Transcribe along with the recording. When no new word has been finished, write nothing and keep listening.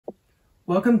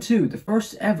Welcome to the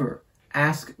first ever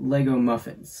Ask Lego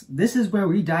Muffins. This is where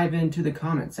we dive into the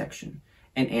comment section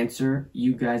and answer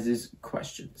you guys'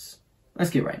 questions. Let's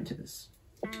get right into this.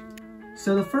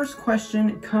 So the first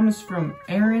question comes from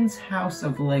Aaron's House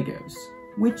of Legos,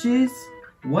 which is,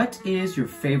 what is your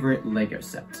favorite Lego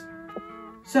set?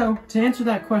 So, to answer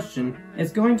that question,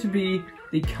 it's going to be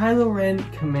the Kylo Ren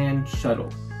Command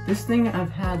Shuttle. This thing I've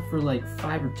had for like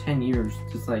 5 or 10 years,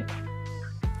 just like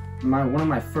one of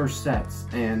my first sets,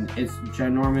 and it's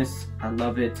ginormous. I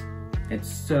love it.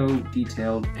 It's so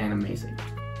detailed and amazing.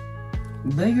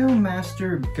 Lego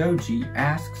Master Goji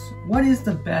asks, what is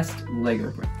the best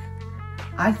Lego brick?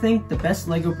 I think the best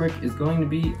Lego brick is going to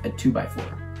be a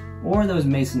 2x4, or those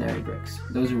masonry bricks.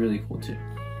 Those are really cool too.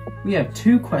 We have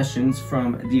 2 questions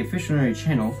from the official Nerdy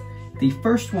channel. The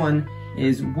first one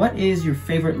is, what is your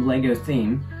favorite Lego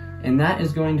theme? And that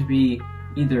is going to be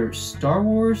either Star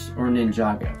Wars or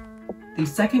Ninjago. The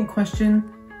second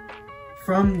question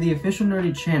from the official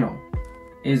Nerdy channel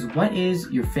is, what is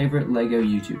your favorite Lego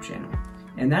YouTube channel?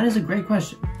 And that is a great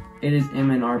question. It is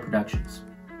M&R Productions,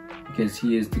 because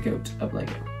he is the GOAT of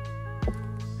Lego.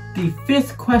 The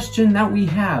 5th question that we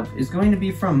have is going to be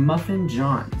from Muffin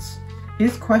Johns.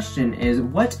 His question is,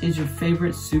 what is your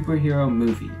favorite superhero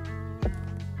movie?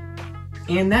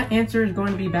 And that answer is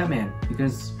going to be Batman,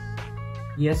 because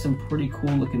he has some pretty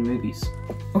cool looking movies.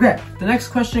 Okay, the next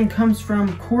question comes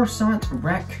from Coruscant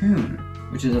Raccoon,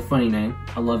 which is a funny name.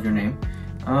 I love your name.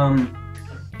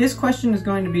 His question is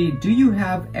going to be, do you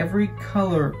have every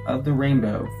color of the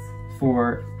rainbow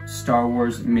for Star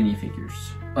Wars minifigures?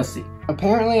 Let's see.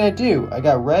 Apparently I do. I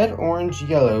got red, orange,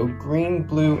 yellow, green,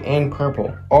 blue, and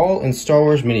purple, all in Star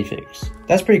Wars minifigures.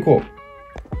 That's pretty cool.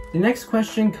 The next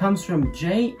question comes from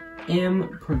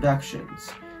JM Productions,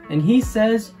 and he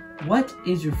says, what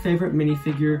is your favorite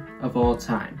minifigure of all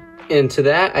time? And to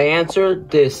that, I answered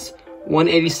this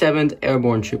 187th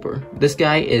Airborne Trooper. This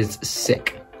guy is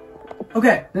sick.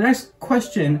 Okay, the next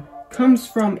question comes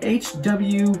from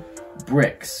HW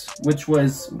Bricks, which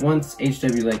was once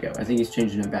HW Lego. I think he's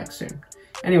changing it back soon.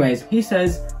 Anyways, he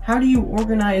says, how do you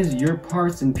organize your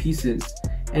parts and pieces,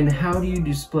 and how do you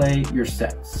display your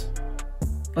sets?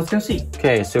 Let's go see.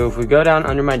 Okay, so if we go down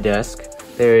under my desk,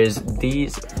 there is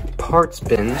these parts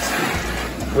bins,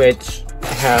 which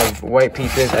have white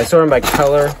pieces. I sort them by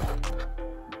color.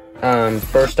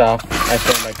 First off, I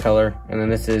sort them by color, and then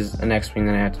this is an X-Wing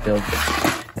that I have to build.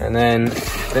 And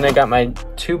then I got my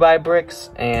 2x bricks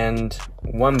and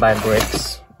 1x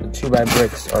bricks. The 2x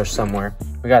bricks are somewhere.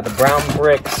 We got the brown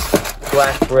bricks,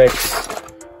 black bricks,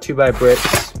 2x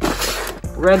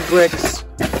bricks, red bricks,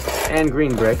 and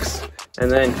green bricks. And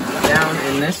then down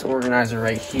in this organizer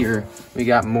right here, we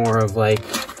got more of like,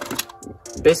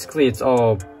 basically it's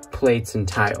all plates and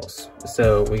tiles.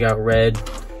 So we got red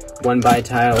 1x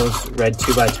tiles, red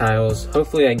 2x tiles.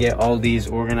 Hopefully I get all these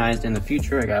organized in the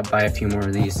future. I gotta buy a few more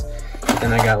of these.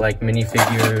 Then I got like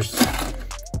minifigures,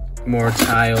 more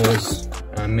tiles,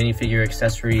 minifigure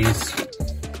accessories.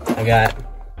 I got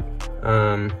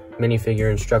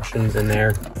minifigure instructions in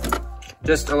there.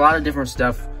 Just a lot of different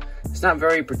stuff. It's not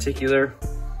very particular,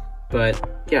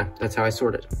 but yeah, that's how I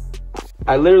sort it.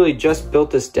 I literally just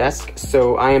built this desk,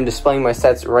 so I am displaying my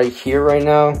sets right here right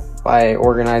now. I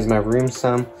organized my room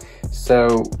some.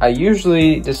 So I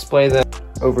usually display them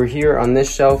over here on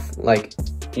this shelf, like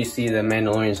you see the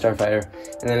Mandalorian Starfighter,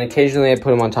 and then occasionally I put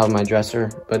them on top of my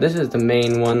dresser, but this is the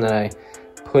main one that I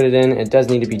put it in. It does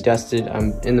need to be dusted.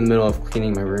 I'm in the middle of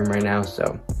cleaning my room right now,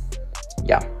 so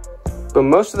yeah. But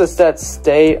most of the sets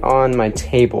stay on my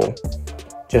table,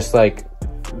 just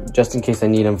in case I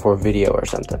need them for a video or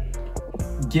something.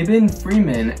 Gibbon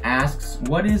Freeman asks,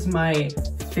 what is my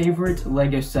favorite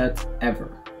Lego set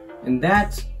ever? And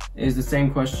that is the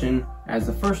same question as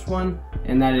the first one,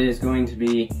 and that is going to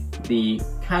be the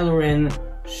Kylo Ren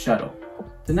Shuttle.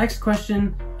 The next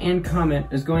question and comment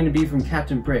is going to be from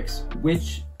Captain Bricks,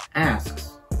 which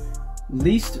asks,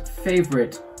 least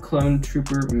favorite Clone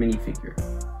Trooper minifigure.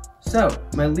 So,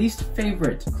 my least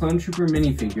favorite Clone Trooper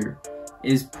minifigure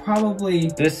is probably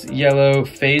this yellow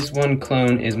Phase 1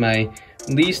 clone is my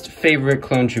least favorite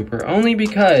Clone Trooper, only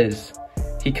because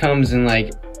he comes in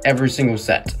like every single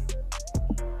set.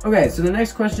 Okay, so the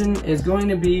next question is going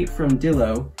to be from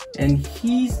Dillo, and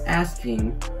he's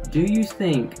asking, do you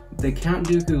think the Count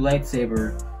Dooku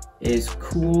lightsaber is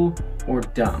cool or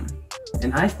dumb?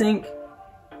 And I think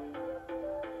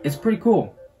it's pretty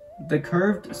cool. The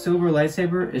curved silver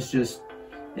lightsaber is just,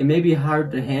 it may be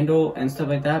hard to handle and stuff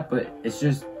like that, but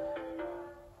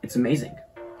it's amazing.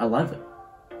 I love it.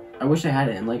 I wish I had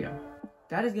it in Lego.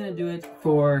 That is gonna do it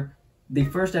for the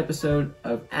first episode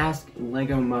of Ask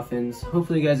Lego Muffins.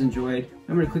 Hopefully you guys enjoyed.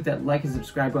 Remember to click that like and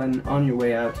subscribe button on your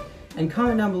way out, and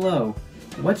comment down below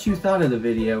what you thought of the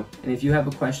video, and if you have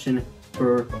a question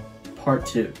for part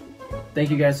 2. Thank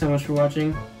you guys so much for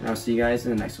watching, and I'll see you guys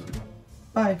in the next one.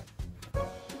 Bye!